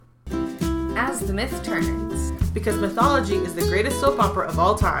as the myth turns. Because mythology is the greatest soap opera of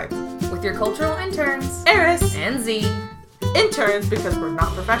all time. With your cultural interns, Eris and Z. Interns because we're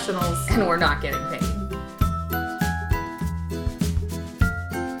not professionals. And we're not getting paid.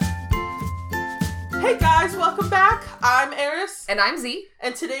 Hey guys, welcome back. I'm Eris. And I'm Z.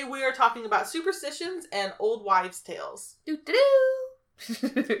 And today we are talking about superstitions and old wives' tales.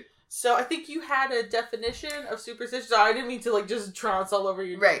 Doo-doo-doo. So I think you had a definition of superstitions. I didn't mean to just trounce all over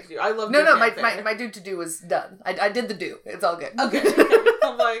you. Right. I love No, my do was done. I did the do. It's all good. Okay.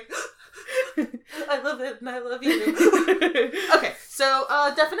 I'm like, I love it and I love you. Okay, so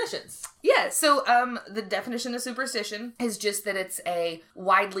definitions. Yeah, so the definition of superstition is just that it's a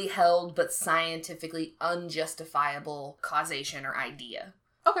widely held but scientifically unjustifiable causation or idea.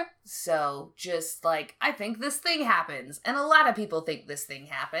 Okay. So, just like, I think this thing happens, and a lot of people think this thing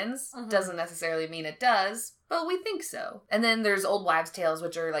happens. Mm-hmm. Doesn't necessarily mean it does, but we think so. And then there's old wives' tales,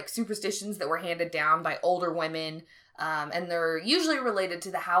 which are like superstitions that were handed down by older women, and they're usually related to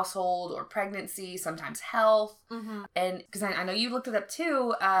the household or pregnancy, sometimes health. Mm-hmm. And because I know you looked it up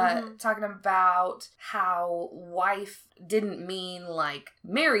too, Mm-hmm. talking about how wife didn't mean like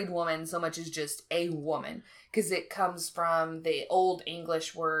married woman so much as just a woman. Because it comes from the Old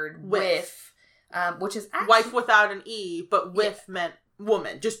English word with, which is actually... Wife without an E, but with meant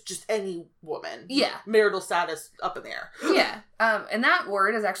woman. Just any woman. Yeah. Marital status up in the air. Yeah. And that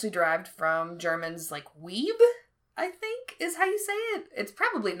word is actually derived from German's like weeb, I think, is how you say it. It's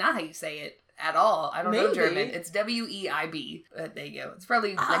probably not how you say it at all. I don't know German. It's W-E-I-B. There you go. It's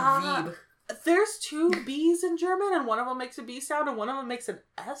probably like Weeb. There's two B's in German, and one of them makes a B sound, and one of them makes an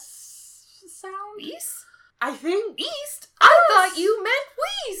S sound. East? I think. East? I thought you meant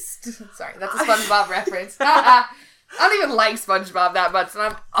Weast. Sorry, that's a SpongeBob reference. I don't even like SpongeBob that much, and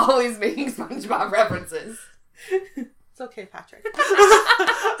I'm always making SpongeBob references. It's okay, Patrick.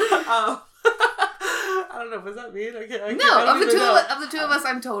 I don't know. Was that mean? Of the two of us,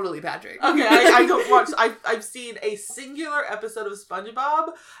 I'm totally Patrick. Okay, I don't watch. I've seen a singular episode of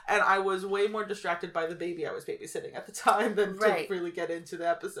SpongeBob, and I was way more distracted by the baby I was babysitting at the time than to really get into the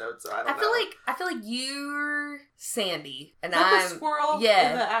episode. So I feel like you're Sandy, and I'm the squirrel in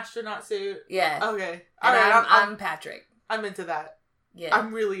the astronaut suit. Yeah. Okay. All right. I'm Patrick. I'm into that. Yeah.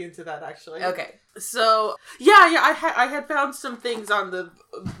 I'm really into that, actually. Okay. So, yeah, I had found some things on the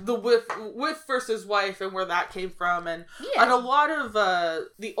wife versus wife and where that came from, and a lot of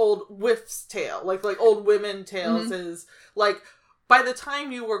the old wiff's tale, like old women tales, is like, by the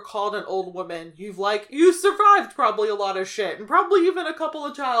time you were called an old woman, you survived probably a lot of shit, and probably even a couple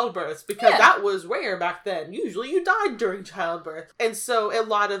of childbirths, because that was rare back then. Usually you died during childbirth. And so a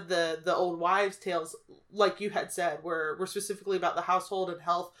lot of the old wives' tales, like you had said, were specifically about the household and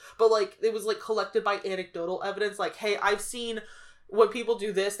health, but it was collected by anecdotal evidence, hey, I've seen when people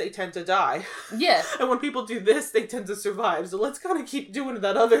do this, they tend to die. Yeah. And when people do this, they tend to survive. So let's kind of keep doing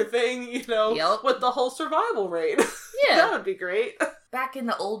that other thing, with the whole survival rate. Yeah. That would be great. Back in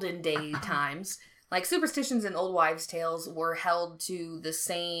the olden day times, superstitions and old wives' tales were held to the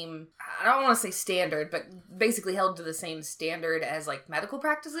same, I don't want to say standard, but basically held to the same standard as, medical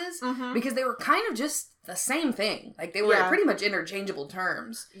practices, because they were kind of just the same thing. They were pretty much interchangeable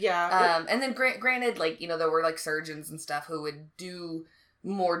terms. Yeah. And then granted, there were, surgeons and stuff who would do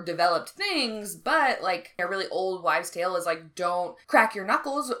more developed things, but a really old wives' tale is don't crack your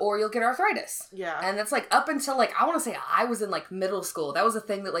knuckles or you'll get arthritis. Yeah. And that's up until I want to say I was in middle school. That was a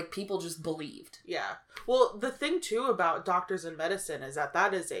thing that people just believed. Yeah. Well, the thing too about doctors and medicine is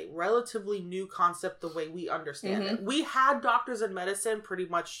that is a relatively new concept the way we understand it. We had doctors in medicine pretty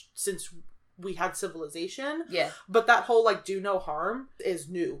much since we had civilization. Yeah. But that whole do no harm is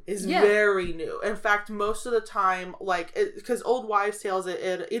new. Very new. In fact, most of the time, because old wives' tales,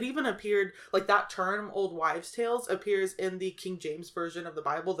 it even appeared, that term old wives' tales appears in the King James version of the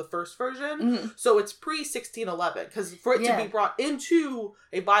Bible, the first version. So it's pre-1611, because for it to be brought into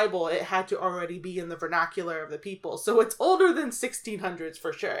a Bible, it had to already be in the vernacular of the people. So it's older than 1600s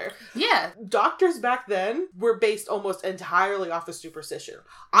for sure. Yeah. Doctors back then were based almost entirely off of superstition.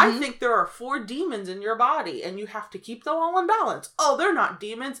 I think there are 4 demons in your body and you have to keep them all in balance. Oh, they're not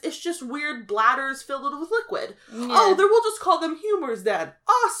demons. It's just weird bladders filled with liquid. Yeah. Oh, we'll just call them humors then.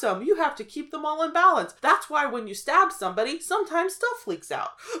 Awesome. You have to keep them all in balance. That's why when you stab somebody, sometimes stuff leaks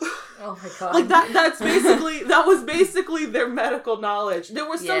out. Oh my God. That was basically their medical knowledge. There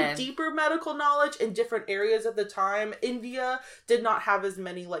was some deeper medical knowledge in different areas at the time. India did not have as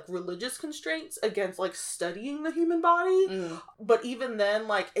many religious constraints against studying the human body. But even then,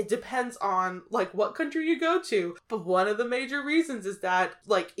 it depends on what country you go to. But one of the major reasons is that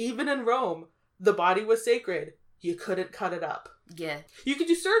even in Rome, the body was sacred. you couldn't cut it up. Yeah. You could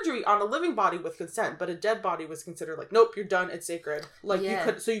do surgery on a living body with consent, but a dead body was considered like, nope, you're done, it's sacred. Like,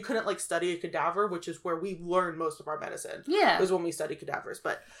 you couldn't, like, study a cadaver, which is where we learn most of our medicine. Yeah. Was when we study cadavers,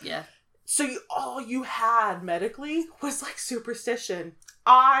 but... Yeah. So all you had medically was, like, superstition.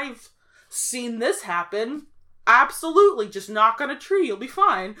 I've seen this happen. Absolutely, just knock on a tree, you'll be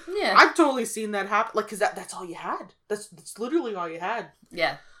fine. Yeah. I've totally seen that happen. Like, because that's all you had. That's literally all you had.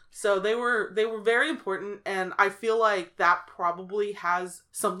 Yeah. So they were very important, and I feel like that probably has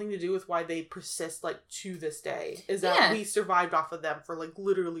something to do with why they persist, like, to this day. Is that we survived off of them for, like,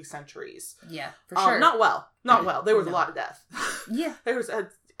 literally centuries. Yeah, for sure. Not well. There was a lot of death. Yeah. There was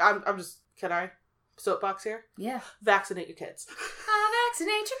I'm just, can I soapbox here? Yeah. Vaccinate your kids.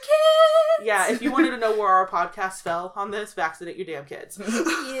 Vaccinate your kids! Yeah, if you wanted to know where our podcast fell on this, vaccinate your damn kids.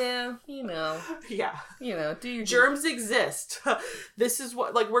 Yeah, you know. Yeah. You know, do your germs exist. This is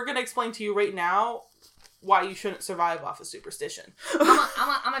what, like, we're going to explain to you right now why you shouldn't survive off of superstition.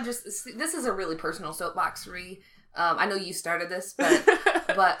 I'm just, this is a really personal soapbox, Ree. I know you started this,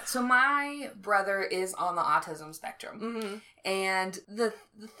 but so my brother is on the autism spectrum. Mm-hmm. And the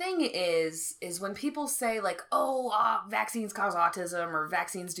thing is when people say, like, vaccines cause autism, or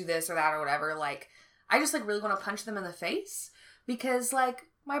vaccines do this or that or whatever, like, I just, like, really want to punch them in the face, because, like,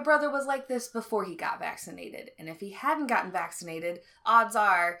 my brother was like this before he got vaccinated. And if he hadn't gotten vaccinated, odds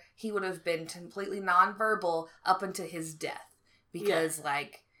are he would have been completely nonverbal up until his death. Because,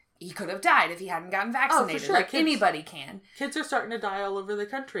 like, he could have died if he hadn't gotten vaccinated. Oh, for sure. Like, anybody can. Kids are starting to die all over the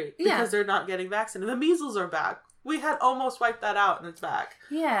country because they're not getting vaccinated. The measles are back. We had almost wiped that out, and it's back.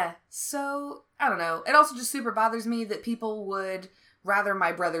 Yeah. So, I don't know. It also just super bothers me that people would rather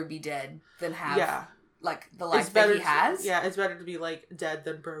my brother be dead than have, like, the life that he has. It's better to be, like, dead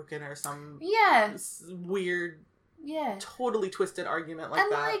than broken, or some weird, totally twisted argument like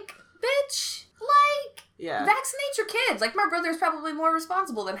that. And, like, bitch, like... Yeah. Vaccinate your kids. Like, my brother's probably more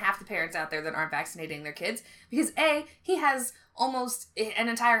responsible than half the parents out there that aren't vaccinating their kids. Because, A, he has almost an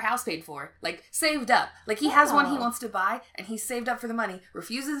entire house paid for. Like, saved up. Like, he has one he wants to buy, and he's saved up for the money.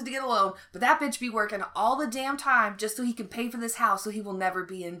 Refuses to get a loan. But that bitch be working all the damn time just so he can pay for this house so he will never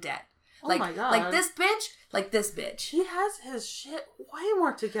be in debt. Like, oh my God. Like this bitch. He has his shit way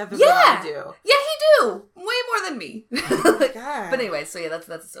more together than I do. Yeah, he do. Way more than me. Oh my God. But anyway, so that's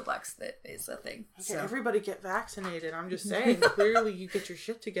a soapbox that is a thing. Okay, so. Everybody get vaccinated. I'm just saying, clearly you get your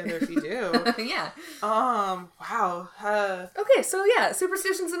shit together if you do. Yeah. Wow. Okay, so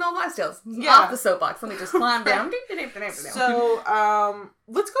superstitions and old wives' tales. Off the soapbox. Let me just climb down. So,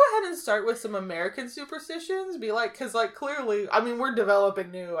 let's go ahead and start with some American superstitions. Because, like, clearly, I mean, we're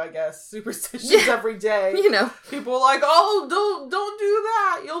developing new, I guess, superstitions every day. You know. People are like, oh, don't do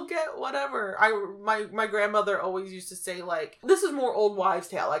that. You'll get whatever. My grandmother always used to say, like, this is more old wives'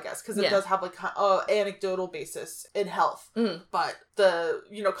 tale, I guess, because it does have, like, anecdotal basis in health. Mm. But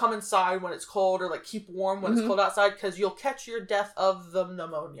come inside when it's cold, or, like, keep warm when it's cold outside, because you'll catch your death of the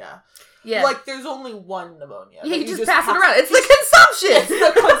pneumonia. Yeah. Like, there's only one pneumonia. Yeah, you just pass it around. It's the consumption! It's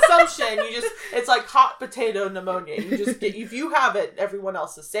the consumption. It's like hot potato pneumonia. You just get, if you have it, everyone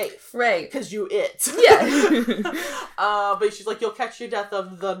else is safe. Right. Because you it. Yeah. But she's like, you'll catch your death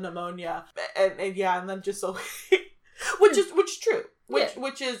of the pneumonia. And then just so... which is true.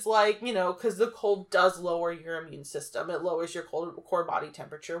 Which is like, because the cold does lower your immune system. It lowers your core body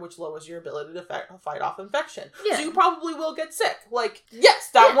temperature, which lowers your ability to fight off infection. Yeah. So you probably will get sick. Like, yes,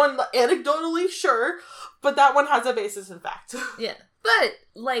 that one, anecdotally, sure, but that one has a basis in fact. Yeah. But,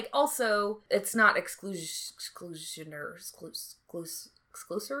 like, also, it's not exclusionary?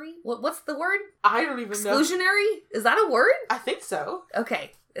 What's the word? I don't even know. Exclusionary? Is that a word? I think so.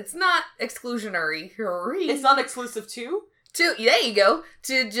 Okay. It's not exclusionary. It's not exclusive to? There you go.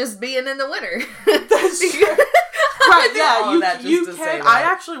 To just being in the winter. That's true. Right, yeah, you can. I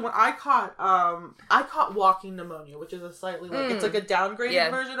actually, when I caught walking pneumonia, which is a slightly, it's like a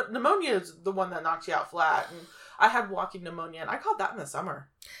downgraded version of pneumonia is the one that knocks you out flat. And I had walking pneumonia, and I caught that in the summer.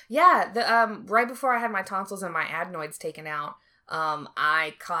 Yeah, right before I had my tonsils and my adenoids taken out,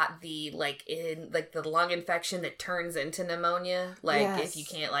 I caught the lung infection that turns into pneumonia. Like, if you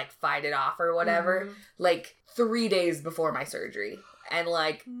can't, like, fight it off or whatever. Mm-hmm. Like, 3 days before my surgery. And,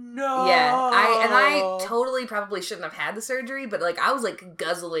 like... No! Yeah. I totally probably shouldn't have had the surgery, but, like, I was, like,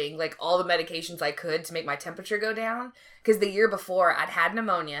 guzzling, like, all the medications I could to make my temperature go down. Because the year before, I'd had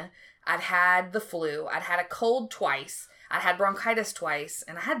pneumonia. I'd had the flu. I'd had a cold twice. I'd had bronchitis twice.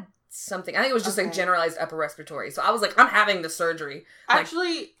 And I had... something. I think it was just like generalized upper respiratory. So I was like, I'm having the surgery.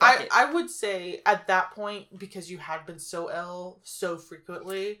 Actually, I would say at that point, because you had been so ill so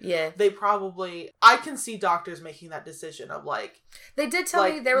frequently, they probably, I can see doctors making that decision of like, they did tell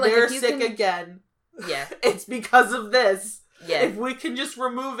me, they were like, they're sick again. Yeah. It's because of this. Yeah. If we can just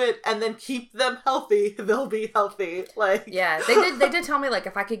remove it and then keep them healthy, they'll be healthy. Like, yeah, they did tell me, like,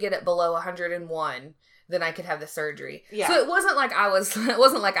 if I could get it below 101, then I could have the surgery. Yeah. So it wasn't like I was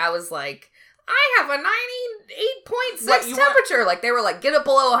like, I have a 98.6 temperature. Like, they were like, get it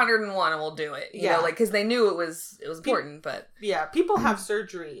below 101 and we'll do it. You know, like, because they knew it was important, but. Yeah, people have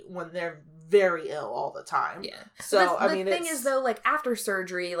surgery when they're very ill all the time. Yeah. So, the thing is, though, like, after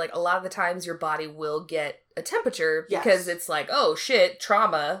surgery, like, a lot of the times your body will get a temperature because it's like, oh, shit,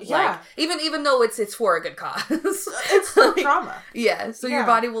 trauma. Yeah. Like, even though it's for a good cause. It's still trauma. Yeah. So your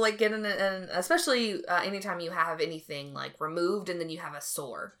body will, like, get in and especially anytime you have anything, like, removed and then you have a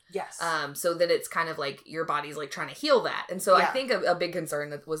sore. Yes. So then it's kind of like your body's, like, trying to heal that. And so I think a big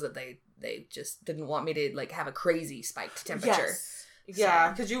concern was that they just didn't want me to, like, have a crazy spiked temperature. Yes. Yeah,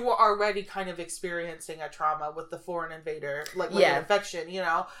 because you were already kind of experiencing a trauma with the foreign invader, like with an infection, you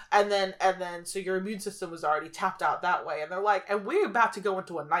know, and then so your immune system was already tapped out that way, and they're like, and we're about to go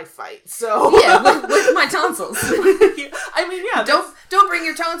into a knife fight, so with my tonsils. I mean, yeah, don't bring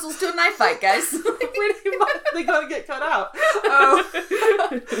your tonsils to a knife fight, guys. Pretty much, they gotta get cut out.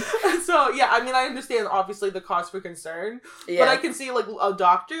 So yeah, I mean, I understand obviously the cause for concern, but I can see like a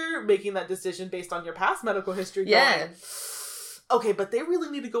doctor making that decision based on your past medical history. Going, okay, but they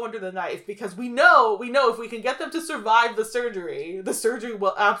really need to go under the knife because we know if we can get them to survive the surgery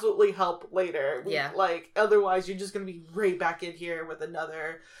will absolutely help later. Like, otherwise you're just going to be right back in here with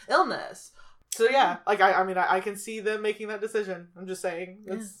another illness. So yeah, like, I mean, I can see them making that decision. I'm just saying.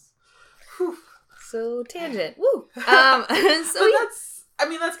 That's, So, tangent. Woo! That's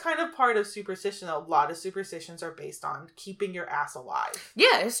kind of part of superstition. A lot of superstitions are based on keeping your ass alive.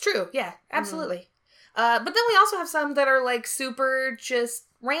 Yeah, it's true. Yeah, absolutely. But then we also have some that are, like, super just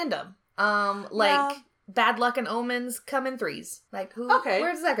random. Bad luck and omens come in threes. Like,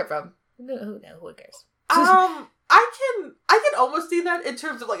 where does that come from? Who cares? I can almost see that in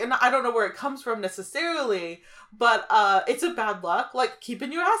terms of, like, and I don't know where it comes from necessarily, but it's a bad luck, like,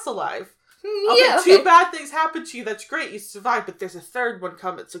 keeping your ass alive. Okay, two bad things happen to you. That's great. You survived, but there's a third one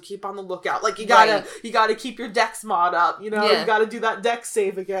coming, so keep on the lookout. Like, you gotta keep your dex mod up. You know, you gotta do that dex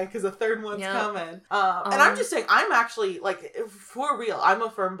save again because the third one's coming. And I'm just saying, I'm actually, like, for real, I'm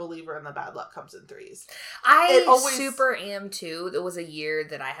a firm believer in the bad luck comes in threes. Super am too. There was a year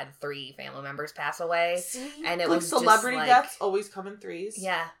that I had 3 family members pass away, and it like was celebrity just, deaths always come in threes.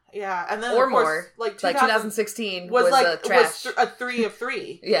 Yeah. Yeah, and then or of course, more. Like 2016 was like trash. Was a 3 of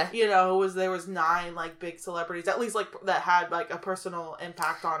 3. Yeah, you know, there was 9 like big celebrities, at least like that had like a personal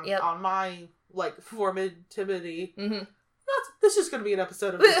impact on my like formativity. Mm-hmm. This is going to be an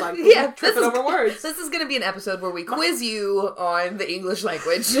episode of just like tripping over words. This is going to be an episode where we quiz you on the English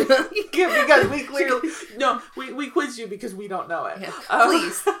language. Because we clearly we quiz you because we don't know it. Yeah.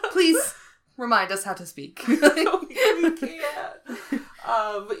 Please remind us how to speak. We can't.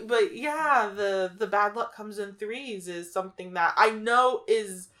 But yeah, the bad luck comes in threes is something that I know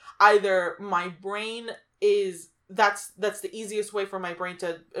is either my brain is that's the easiest way for my brain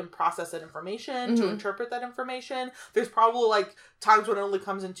to process that information, to interpret that information. There's probably like times when it only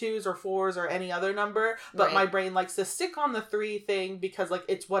comes in 2s or 4s or any other number, but my brain likes to stick on the 3 thing because like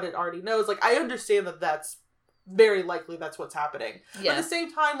it's what it already knows. Like, I understand that that's very likely that's what's happening. Yeah. But at the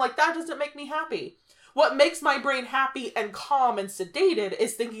same time, like, that doesn't make me happy. What makes my brain happy and calm and sedated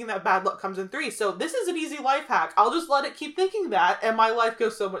is thinking that bad luck comes in 3. So this is an easy life hack. I'll just let it keep thinking that, and my life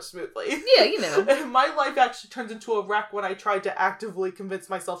goes so much smoothly. Yeah, you know. And my life actually turns into a wreck when I try to actively convince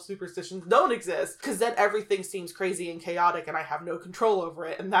myself superstitions don't exist, because then everything seems crazy and chaotic, and I have no control over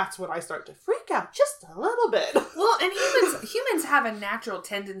it, and that's when I start to freak out just a little bit. Well, and humans have a natural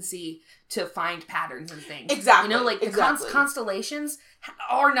tendency to find patterns and things. Exactly. You know, like the constellations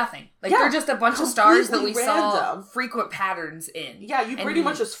are nothing. Like, they're just a bunch of stars that we saw frequent patterns in. Yeah, you pretty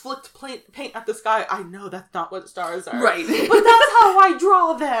much just flicked paint at the sky. I know that's not what stars are. Right. But that's how I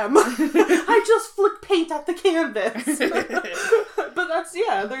draw them. I just flick paint at the canvas. But that's,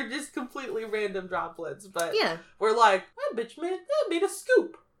 they're just completely random droplets. But we're like, that bitch made a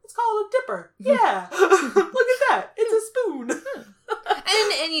scoop. Let's call it a dipper. Yeah. Look at that. It's a spoon.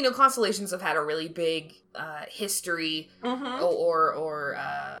 And you know, constellations have had a really big history or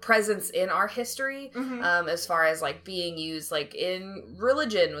presence in our history, as far as like being used like in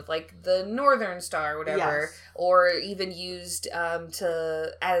religion with like the Northern Star or whatever, or even used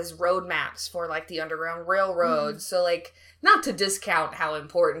as road maps for like the Underground Railroad. So like, not to discount how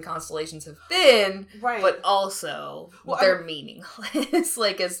important constellations have been, but also they're meaningless,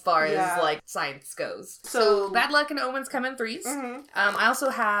 like, as far as like science goes. So bad luck and omens come in 3s. I also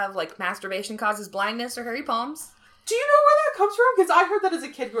have like masturbation causes blindness or hairy palms. Do you know where that comes from? Because I heard that as a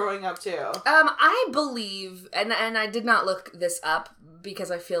kid growing up too. I believe, and I did not look this up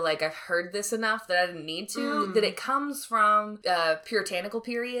because I feel like I've heard this enough that I didn't need to, that it comes from a puritanical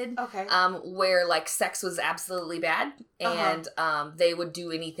period. Okay. Where like sex was absolutely bad, and they would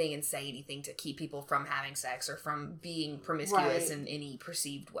do anything and say anything to keep people from having sex or from being promiscuous in any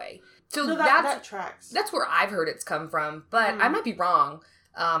perceived way. So no, that tracks. That's where I've heard it's come from, but I might be wrong.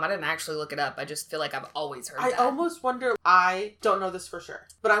 I didn't actually look it up. I just feel like I've always heard that. I almost wonder, I don't know this for sure,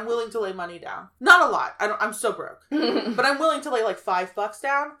 but I'm willing to lay money down. Not a lot. I'm so broke. But I'm willing to lay like $5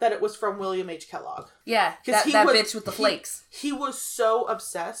 down that it was from William H. Kellogg. Yeah, that bitch with the flakes. He was so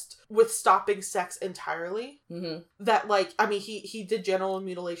obsessed with stopping sex entirely that like, I mean, he did genital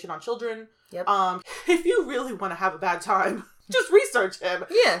mutilation on children. Yep. If you really want to have a bad time, just research him.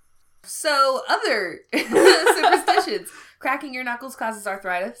 Yeah. So, other superstitions. Cracking your knuckles causes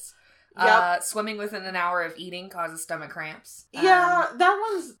arthritis. Yep. Swimming within an hour of eating causes stomach cramps. Yeah, that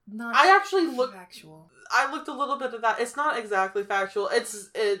one's not. I actually looked factual. I looked a little bit at that. It's not exactly factual.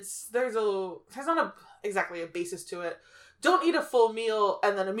 There's not exactly a basis to it. Don't eat a full meal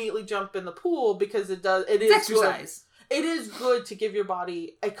and then immediately jump in the pool because it's exercise. It is good to give your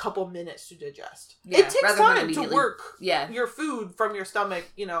body a couple minutes to digest. Yeah, it takes time to work your food from your stomach,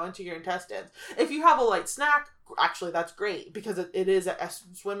 into your intestines. If you have a light snack, actually that's great because it is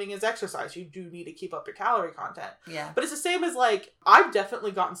swimming is exercise. You do need to keep up your calorie content. Yeah. But it's the same as like, I've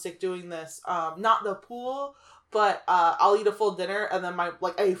definitely gotten sick doing this. Not the pool, but I'll eat a full dinner and then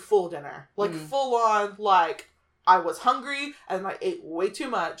a full dinner. Like full on, like I was hungry and I ate way too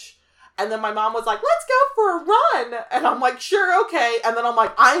much. And then my mom was like, let's go for a run. And I'm like, sure, okay. And then I'm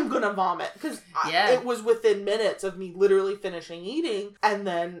like, I'm going to vomit. Because it was within minutes of me literally finishing eating. And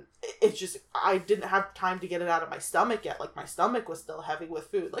then it's just, I didn't have time to get it out of my stomach yet. Like, my stomach was still heavy with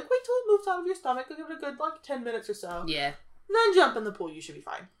food. Like, wait till it moves out of your stomach. Give it a good, 10 minutes or so. Yeah. And then jump in the pool. You should be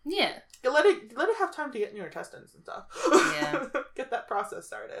fine. Yeah. Let it have time to get in your intestines and stuff. Yeah. Get that process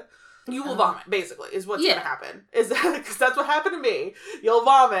started. You will vomit, basically, is what's going to happen. Because that's what happened to me. You'll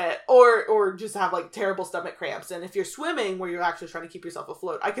vomit or just have, terrible stomach cramps. And if you're swimming where you're actually trying to keep yourself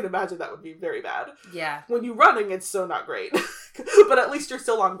afloat, I can imagine that would be very bad. Yeah. When you're running, it's so not great. But at least you're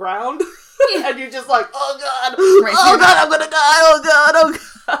still on ground. Yeah. And you're just like, oh, God. Right, oh, God, I'm going to die. Oh, God. Oh,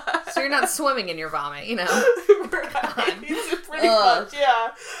 God. So you're not swimming in your vomit, Right. Pretty much,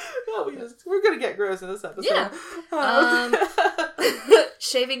 yeah. Oh, we're going to get gross in this episode. Yeah.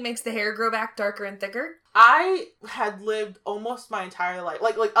 Shaving makes the hair grow back darker and thicker. I had lived almost my entire life,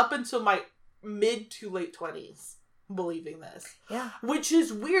 like up until my mid to late 20s, believing this. Yeah. Which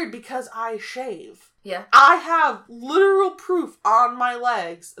is weird because I shave. Yeah. I have literal proof on my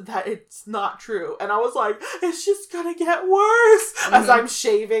legs that it's not true. And I was like, it's just gonna get worse as I'm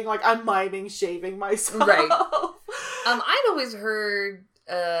shaving, I'm miming shaving myself. Right. I'd always heard,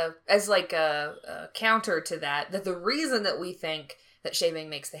 as a counter to that the reason that we think that shaving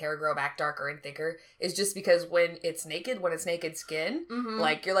makes the hair grow back darker and thicker is just because when it's naked skin,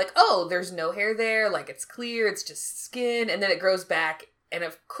 you're like, oh, there's no hair there, it's clear, it's just skin, and then it grows back, and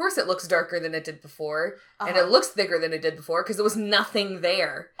of course it looks darker than it did before, and it looks thicker than it did before, because there was nothing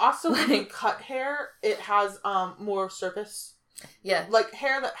there. Also, when you cut hair, it has more surface. Yeah.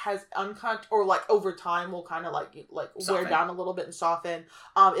 Hair that has uncut or over time will kind of wear down a little bit and soften.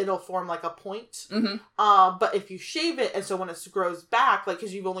 It'll form a point. But if you shave it, and so when it grows back,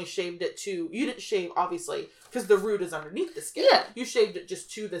 because you've only shaved it to, you didn't shave obviously because the root is underneath the skin. Yeah. You shaved it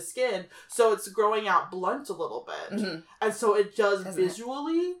just to the skin, so it's growing out blunt a little bit, and so it does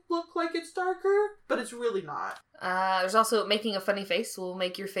visually look like it's darker, but it's really not. There's also making a funny face will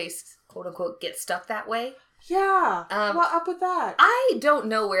make your face quote unquote get stuck that way. Yeah. What up with that? I don't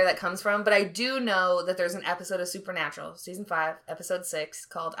know where that comes from, but I do know that there's an episode of Supernatural, season 5, episode 6,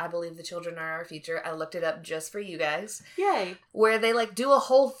 called I Believe the Children Are Our Future. I looked it up just for you guys. Yay. Where they do a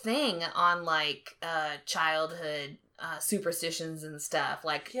whole thing on childhood superstitions and stuff,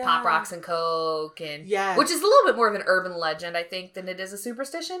 Pop Rocks and Coke, and which is a little bit more of an urban legend, I think, than it is a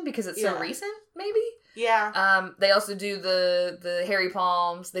superstition because it's so recent, maybe. Yeah. They also do the hairy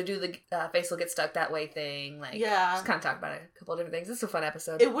palms. They do the face will get stuck that way thing. Just kind of talk about a couple of different things. It's a fun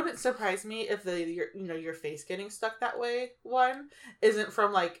episode. It wouldn't surprise me if your face getting stuck that way one isn't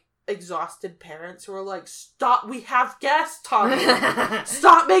from exhausted parents who are like, stop, we have guests, Tommy.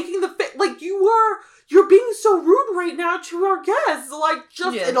 Stop making the face. You're being so rude right now to our guests.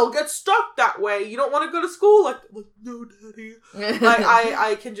 It'll get stuck that way. You don't want to go to school. No, Daddy.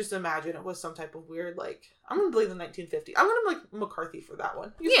 I can just imagine it was some type of weird, I'm going to blame the 1950s. I'm going to McCarthy for that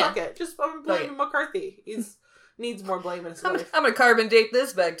one. You suck it. I'm blaming McCarthy. He's needs more blame in his life. I'm gonna carbon date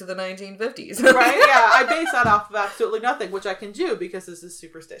this back to the 1950s. Right? Yeah, I base that off of absolutely nothing, which I can do because this is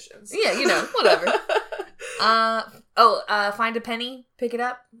superstitions. Yeah, whatever. Find a penny, pick it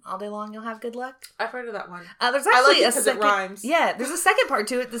up all day long, you'll have good luck. I've heard of that one. There's actually a second. It rhymes. Yeah, there's a second part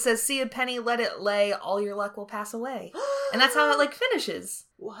to it that says, "See a penny, let it lay, all your luck will pass away," and that's how it finishes.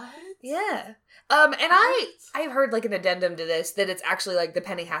 What? Yeah. And I've heard an addendum to this that it's actually the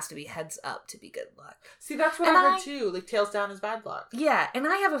penny has to be heads up to be good luck. See, that's what I heard too. Tails down is bad luck. Yeah, and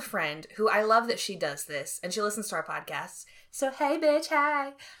I have a friend who I love that she does this, and she listens to our podcasts. So, hey, bitch,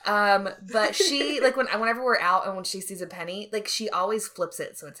 hi. But she, whenever we're out and when she sees a penny, she always flips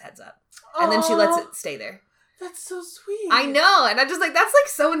it so it's heads up. And then she lets it stay there. That's so sweet. I know. And I'm just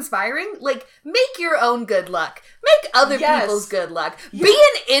that's so inspiring. Make your own good luck. Make other people's good luck. Yes. Be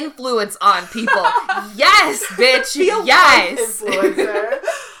an influence on people. Yes, bitch. Yes. Influencer.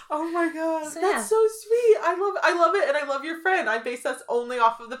 Oh my god, that's so sweet. I love it, and I love your friend. I base that only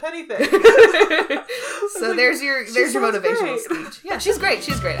off of the penny thing. So there's your motivational speech. Yeah, she's great.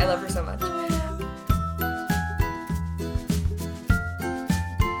 She's great. I love her so much.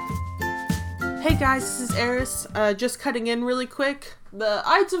 Hey guys, this is Eris. Just cutting in really quick. The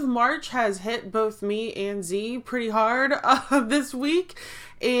Ides of March has hit both me and Z pretty hard this week.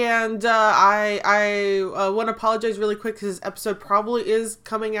 And I want to apologize really quick because this episode probably is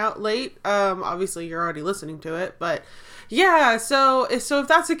coming out late. Obviously you're already listening to it, but yeah. So if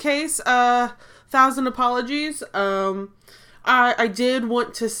that's the case, 1,000 apologies. I did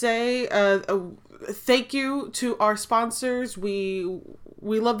want to say thank you to our sponsors.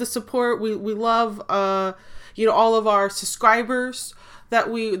 We love the support. We love all of our subscribers that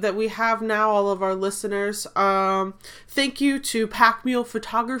we have now, all of our listeners. Thank you to Pack Mule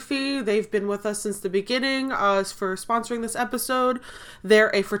Photography. They've been with us since the beginning for sponsoring this episode. They're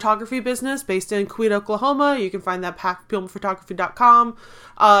a photography business based in Queen, Oklahoma. You can find that at packmulephotography.com.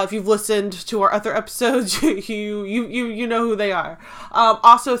 If you've listened to our other episodes, you know who they are.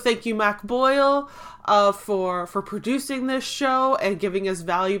 Also, thank you, Mac Boyle, for producing this show and giving us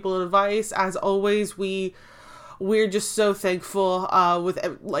valuable advice. As always, we're just so thankful with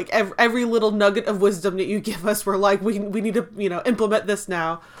every little nugget of wisdom that you give us. We're we need to implement this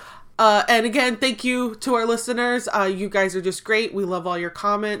now. And again, thank you to our listeners. You guys are just great. We love all your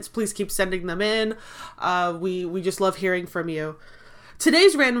comments. Please keep sending them in. We just love hearing from you.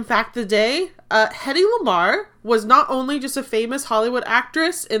 Today's random fact of the day, Hedy Lamarr was not only just a famous Hollywood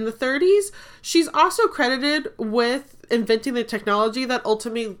actress in the 30s, she's also credited with inventing the technology that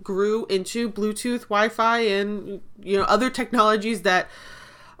ultimately grew into Bluetooth, Wi-Fi, and other technologies that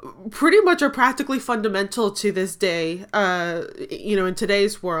pretty much are practically fundamental to this day, in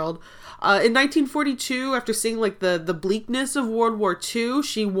today's world. In 1942, after seeing the bleakness of World War II,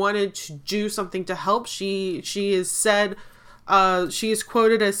 she wanted to do something to help. She is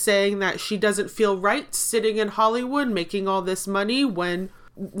quoted as saying that she doesn't feel right sitting in Hollywood making all this money when,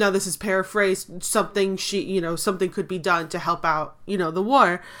 now this is paraphrased, something could be done to help out, the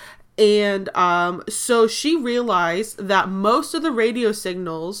war. And so she realized that most of the radio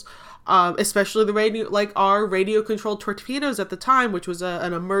signals, especially our radio controlled torpedoes at the time, which was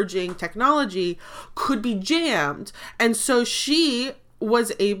an emerging technology, could be jammed. And so she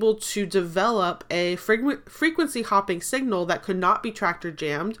was able to develop a frequency hopping signal that could not be tracked or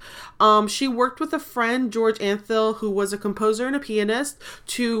jammed. She worked with a friend, George Antheil, who was a composer and a pianist,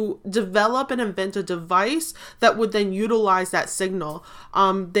 to develop and invent a device that would then utilize that signal.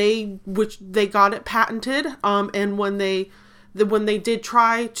 They got it patented, and when they did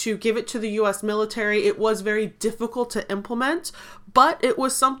try to give it to the U.S. military, it was very difficult to implement, but it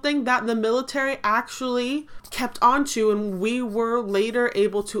was something that the military actually kept onto, and we were later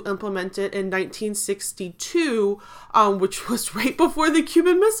able to implement it in 1962, which was right before the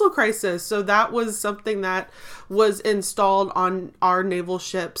Cuban Missile Crisis. So that was something that was installed on our naval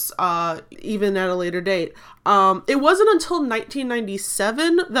ships, even at a later date. It wasn't until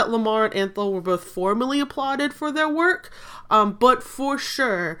 1997 that Lamarr and Antheil were both formally applauded for their work, but for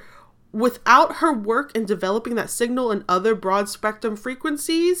sure, without her work in developing that signal and other broad spectrum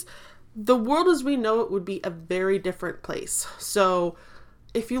frequencies, the world as we know it would be a very different place. So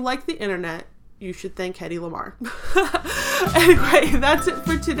if you like the internet, you should thank Hedy Lamarr. Anyway, that's it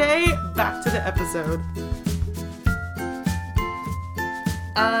for today. Back to the episode.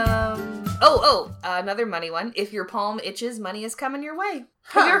 Another money one. If your palm itches, money is coming your way.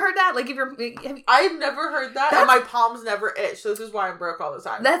 Have you ever heard that? I've never heard that, and my palms never itch, so this is why I'm broke all the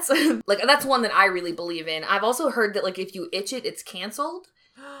time. That's that's one that I really believe in. I've also heard that if you itch it, it's canceled.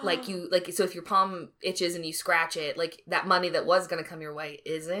 So if your palm itches and you scratch it, like, that money that was gonna come your way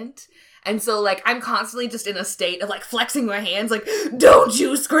isn't. And so, like, I'm constantly just in a state of, like, flexing my hands, like, don't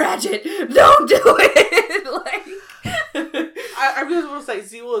you scratch it! Don't do it! Like... I really want to say,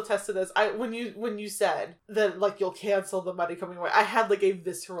 Z will attest to this. When you said that, like, you'll cancel the money coming away, I had, like, a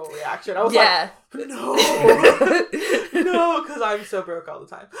visceral reaction. I was like, no! No, because I'm so broke all the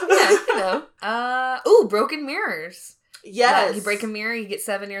time. Broken mirrors. Yes. You break a mirror, you get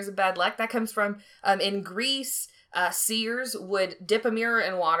 7 years of bad luck. That comes from, in Greece... seers would dip a mirror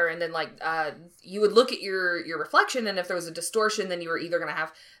in water, and then, like, you would look at your reflection, and if there was a distortion, then you were either going to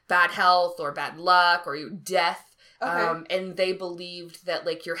have bad health or bad luck or death. Okay. And they believed that,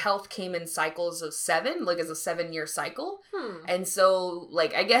 like, your health came in cycles of 7, like, as a 7-year cycle. And so,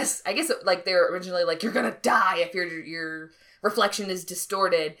 like, I guess like, they were originally like, you're gonna die if your reflection is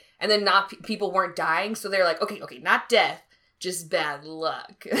distorted, and then people weren't dying, so they're like, okay, not death, just bad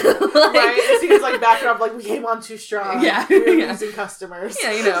luck. Like, right? It seems like backing up, like, we came on too strong. Yeah. We're losing customers.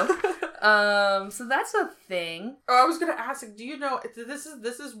 Yeah, you know. So that's a thing. Oh, I was going to ask, do you know, this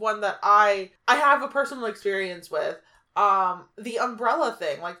is one that I have a personal experience with. The umbrella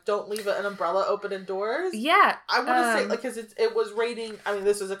thing, like, don't leave an umbrella open indoors. Yeah. I want to say, like, because it was raining, I mean,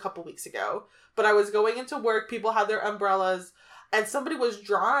 this was a couple weeks ago, but I was going into work, people had their umbrellas, and somebody was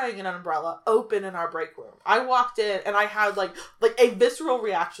drawing an umbrella open in our break room. I walked in and I had like a visceral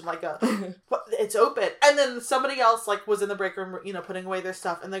reaction, like it's open. And then somebody else, like, was in the break room, you know, putting away their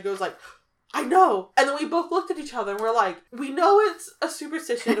stuff, and they goes like, I know. And then we both looked at each other and we're like, we know it's a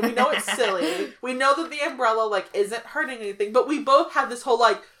superstition and we know it's silly. We know that the umbrella, like, isn't hurting anything, but we both had this whole,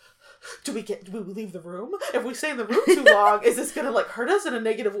 like, do we leave the room? If we stay in the room too long, is this gonna, like, hurt us in a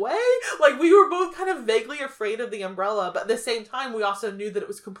negative way? Like, we were both kind of vaguely afraid of the umbrella, but at the same time, we also knew that it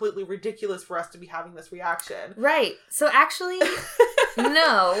was completely ridiculous for us to be having this reaction. Right. So actually,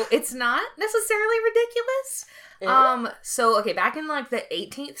 no, it's not necessarily ridiculous. So, okay, back in, like, the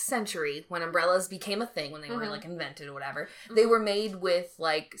 18th century, when umbrellas became a thing, when they were, like, invented or whatever, they were made with,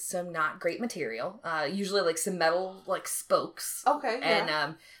 like, some not great material, usually, like, some metal, like, spokes. Okay, yeah.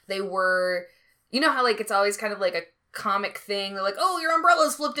 And, they were, you know how, like, it's always kind of, like, a comic thing, they're like, oh, your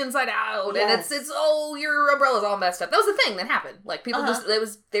umbrella's flipped inside out, yes. And it's, oh, your umbrella's all messed up. That was the thing that happened. Like, people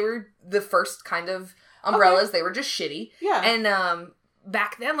they were the first kind of umbrellas, they were just shitty. Yeah. And,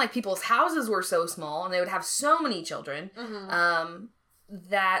 back then, like, people's houses were so small, and they would have so many children,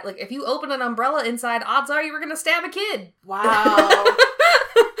 that, like, if you open an umbrella inside, odds are you were gonna stab a kid. Wow.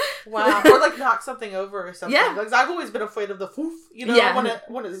 Wow. Or, like, knock something over or something. Yeah. Like, I've always been afraid of the foof, you know,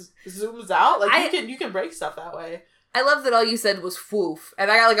 when it zooms out. Like, you can break stuff that way. I love that all you said was foof,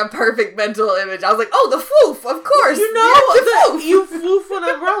 and I got, like, a perfect mental image. I was like, oh, the foof, of course. You know, you foof an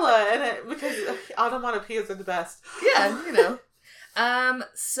umbrella, and because onomatopoeias are the best. Yeah, you know.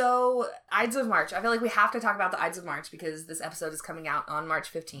 So, Ides of March. I feel like we have to talk about the Ides of March because this episode is coming out on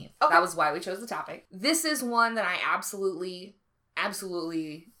March 15th. Okay. That was why we chose the topic. This is one that I absolutely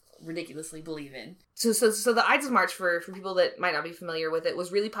ridiculously believe in. So the Ides of March, for people that might not be familiar with it,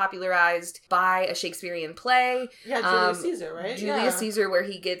 was really popularized by a Shakespearean play. Yeah, Julius Caesar, right? Julius Caesar, where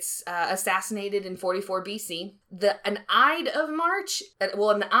he gets assassinated in 44 BC. An Ide of March,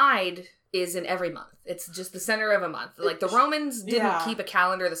 an Ide is in every month. It's just the center of a month. Like, the Romans didn't keep a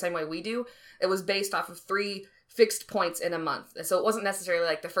calendar the same way we do. It was based off of 3 fixed points in a month. So it wasn't necessarily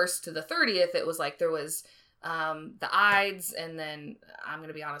like the 1st to the 30th. It was like there was the Ides, and then, I'm going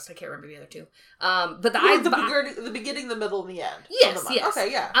to be honest, I can't remember the other 2. But the Ides... The beginning, the middle, and the end. Yes, yes.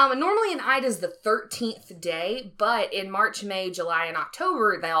 Okay, yeah. Normally an Ide is the 13th day, but in March, May, July, and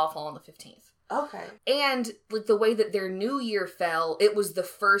October, they all fall on the 15th. Okay. And, like, the way that their new year fell, it was the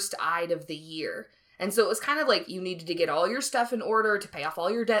first Ide of the year. And so it was kind of like you needed to get all your stuff in order to pay off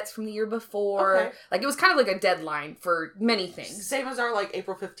all your debts from the year before. Okay. Like, it was kind of like a deadline for many things. Same as our, like,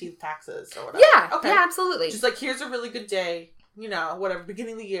 April 15th taxes or whatever. Yeah, okay. Yeah, absolutely. Just like, here's a really good day, you know, whatever,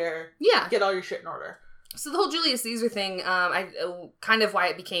 beginning of the year. Yeah. Get all your shit in order. So the whole Julius Caesar thing, kind of why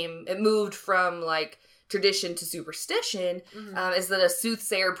it moved from, like, tradition to superstition, is that a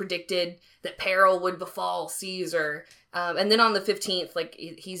soothsayer predicted that peril would befall Caesar. And then on the 15th, like,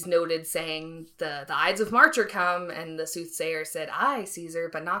 he's noted saying the Ides of March are come, and the soothsayer said, "Aye, Caesar,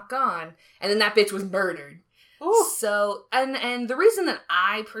 but not gone." And then that bitch was murdered. Ooh. So, and the reason that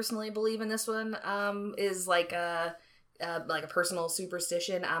I personally believe in this one, is like a personal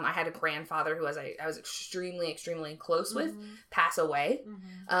superstition. I had a grandfather who I was extremely, extremely close with pass away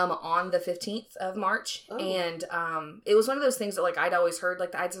on the 15th of March. Oh. And it was one of those things that, like, I'd always heard,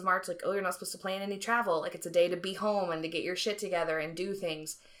 like, the Ides of March, like, oh, you're not supposed to plan any travel. Like, it's a day to be home and to get your shit together and do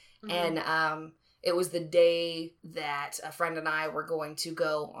things. And it was the day that a friend and I were going to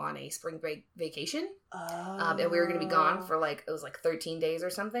go on a spring break vacation. And we were going to be gone for it was 13 days or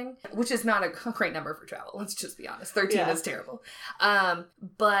something, which is not a great number for travel. Let's just be honest. 13 is terrible. And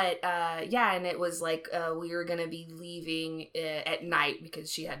it was we were going to be leaving at night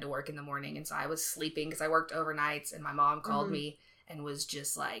because she had to work in the morning. And so I was sleeping because I worked overnights, and my mom called me and was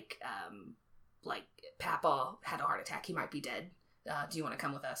just Papa had a heart attack. He might be dead. Do you want to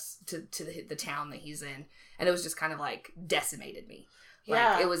come with us to the town that he's in? And it was just kind of decimated me.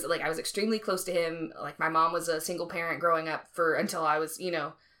 It was I was extremely close to him. My mom was a single parent growing up until I was,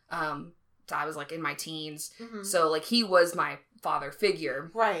 I was in my teens. Mm-hmm. So he was my father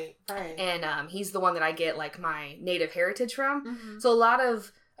figure. Right. And he's the one that I get my native heritage from. Mm-hmm. So a lot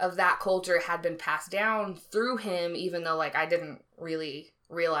of that culture had been passed down through him, even though I didn't really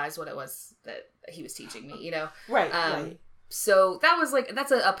realize what it was that he was teaching me, Right. So that was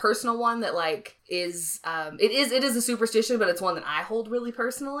that's a personal one that is it is a superstition, but it's one that I hold really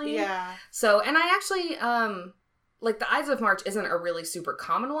personally. Yeah. So, and I actually the Ides of March isn't a really super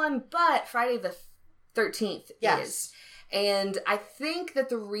common one, but Friday the 13th is. And I think that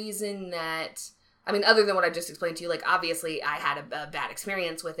the reason that, other than what I just explained to you, obviously I had a bad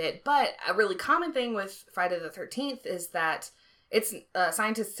experience with it, but a really common thing with Friday the 13th is that it's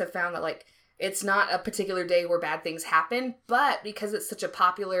scientists have found that it's not a particular day where bad things happen, but because it's such a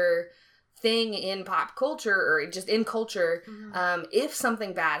popular thing in pop culture or just in culture, if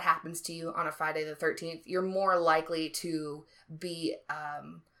something bad happens to you on a Friday the 13th, you're more likely to be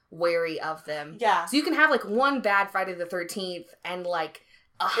wary of them. Yeah. So you can have one bad Friday the 13th and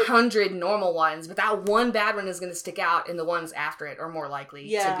 100 normal ones, but that one bad one is going to stick out, and the ones after it are more likely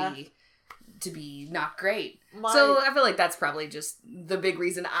to be not great. So I feel that's probably just the big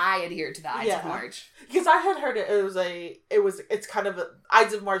reason I adhere to the Ides of March. Because I had heard it's kind of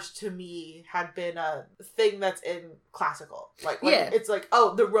Ides of March to me had been a thing that's in classical. It's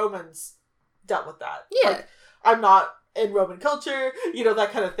the Romans dealt with that. Yeah. I'm not in Roman culture,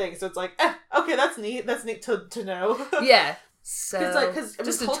 that kind of thing. So it's okay, that's neat. That's neat to know. Yeah. So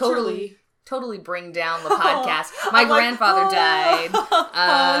just to totally bring down the podcast. My grandfather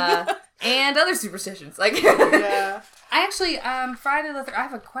died. And other superstitions. Yeah. I actually, Friday the 13th, I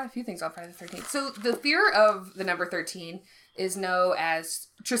have quite a few things on Friday the 13th. So the fear of the number 13 is known as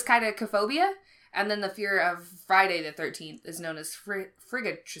triskaidekaphobia. And then the fear of Friday the 13th is known as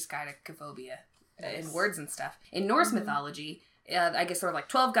frigatriskaidekaphobia in words and stuff. In Norse mythology, I guess there were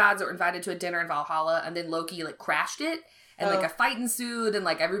 12 gods that were invited to a dinner in Valhalla, and then Loki crashed it. And a fight ensued, and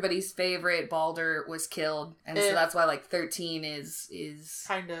everybody's favorite Balder was killed. And so that's why 13 is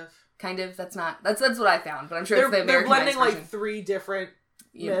kind of, that's what I found, but I'm sure it's the Americanized version. They're blending 3 different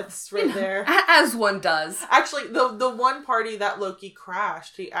myths there. As one does. Actually, the one party that Loki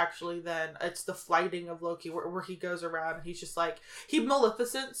crashed, he actually then, it's the flighting of Loki where he goes around and he's just he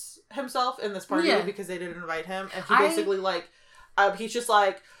maleficents himself in this party because they didn't invite him. And he basically he's just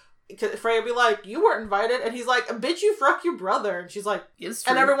Freya be you weren't invited. And he's bitch, you fuck your brother. And she's it's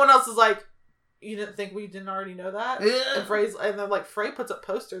true. And everyone else is you didn't think we didn't already know that? And then Frey puts up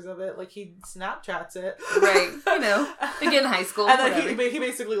posters of it, he Snapchats it. Right. Again, high school. And then he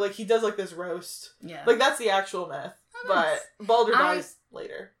basically, he does this roast. Yeah. That's the actual myth. Oh, nice. But Balder dies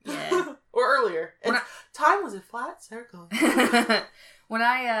later. Yeah. Or earlier. Time was a flat circle. When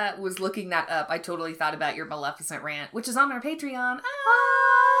I was looking that up, I totally thought about your Maleficent rant, which is on our Patreon.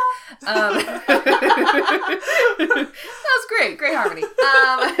 That was great. Great harmony.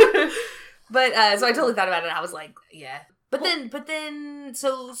 But, so I totally thought about it, I was yeah. But then,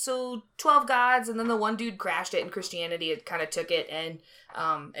 so 12 gods, and then the one dude crashed it, and Christianity had kind of took it and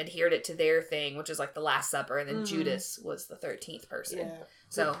adhered it to their thing, which is the Last Supper, and then Judas was the 13th person. Yeah.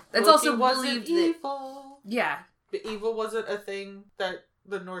 So, that's also believed evil. Yeah. The evil wasn't a thing that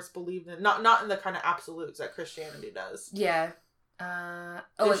the Norse believed in. Not in the kind of absolutes that Christianity does. Yeah.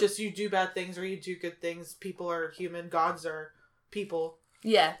 It's just you do bad things or you do good things. People are human. Gods are people.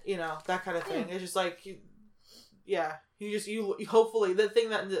 Yeah. That kind of thing. It's just you hopefully, the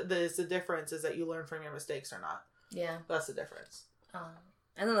thing that is the difference is that you learn from your mistakes or not. Yeah. That's the difference.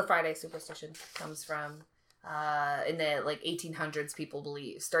 And then the Friday superstition comes from, in the 1800s, people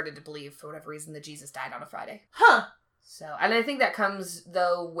started to believe for whatever reason that Jesus died on a Friday. Huh. So, and I think that comes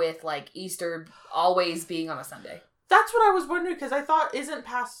though with Easter always being on a Sunday. That's what I was wondering, because I thought, is it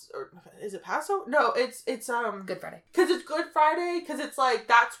Passover? No, it's Good Friday. Because it's Good Friday, because it's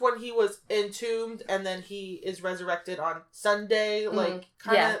that's when he was entombed, and then he is resurrected on Sunday,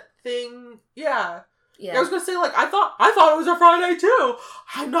 kind of thing. Yeah. Yeah. I was gonna say, like, I thought it was a Friday too.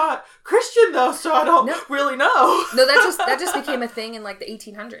 I'm not Christian though, so I don't really know. No, that just became a thing in like the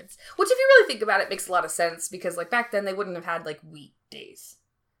 1800s. Which, if you really think about it, makes a lot of sense because like back then they wouldn't have had like weekdays.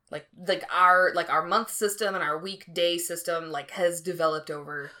 Like our month system and our weekday system like has developed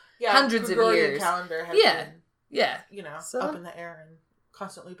over hundreds of years. Calendar has been, up in the air and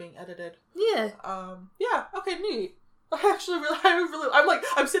constantly being edited. Yeah. Okay, neat. I'm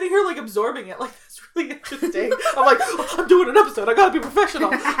sitting here like absorbing it. Like, that's really interesting. I'm like, I'm doing an episode. I gotta be professional.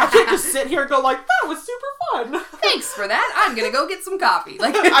 I can't just sit here and go like, that was super fun. Thanks for that. I'm gonna go get some coffee.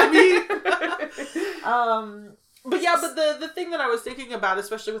 Like, but the thing that I was thinking about,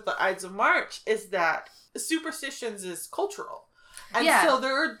 especially with the Ides of March, is that superstitions is cultural. And so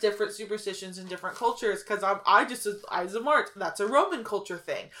there are different superstitions in different cultures, because I just said Ides of March. That's a Roman culture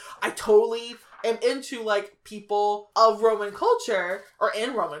thing. I totally am into, like, people of Roman culture, or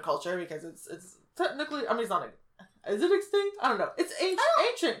in Roman culture, because it's technically, I mean, it's not is it extinct? I don't know. It's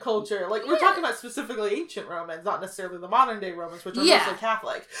ancient culture. Like, we're talking about specifically ancient Romans, not necessarily the modern day Romans, which are mostly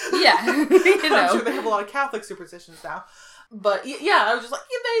Catholic. Yeah. I'm sure they have a lot of Catholic superstitions now. But, I was just like,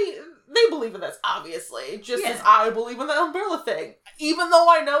 they believe in this, obviously. Just as I believe in the umbrella thing. Even though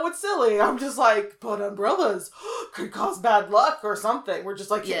I know it's silly, I'm just like, but umbrellas could cause bad luck or something. We're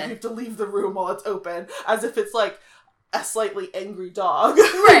just like, you have to leave the room while it's open. As if it's like a slightly angry dog.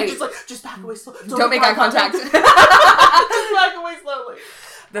 Right. Just like, just back away slowly. Don't make eye contact. Just back away slowly.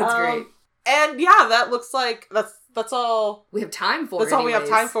 That's great. And that looks like that's all we have time for. That's all we have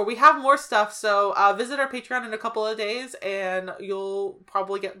time for. We have more stuff, so visit our Patreon in a couple of days, and you'll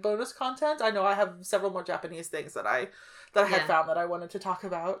probably get bonus content. I know I have several more Japanese things that I had found that I wanted to talk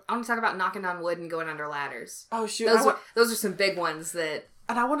about. I want to talk about knocking on wood and going under ladders. Oh shoot, those are some big ones that.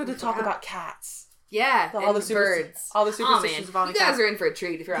 And I wanted to talk about cats. Yeah, all the birds. All the superstitions about you guys are in for a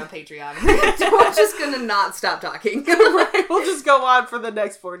treat if you're on Patreon. We're just gonna not stop talking. Right, we'll just go on for the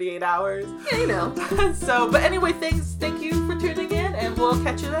next 48 hours. Yeah, you know. So, but anyway, thank you for tuning in, and we'll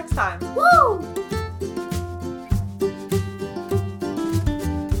catch you next time. Woo!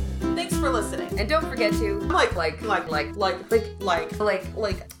 Thanks for listening. And don't forget to like.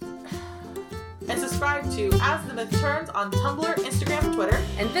 And subscribe to As the Myth Turns on Tumblr, Instagram, and Twitter.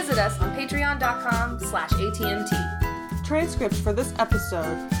 And visit us on patreon.com/ATMT. Transcripts for this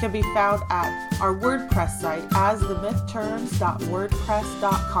episode can be found at our WordPress site,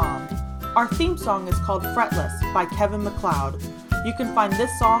 asthemythturns.wordpress.com. Our theme song is called Fretless by Kevin MacLeod. You can find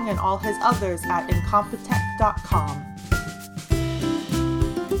this song and all his others at incompetech.com.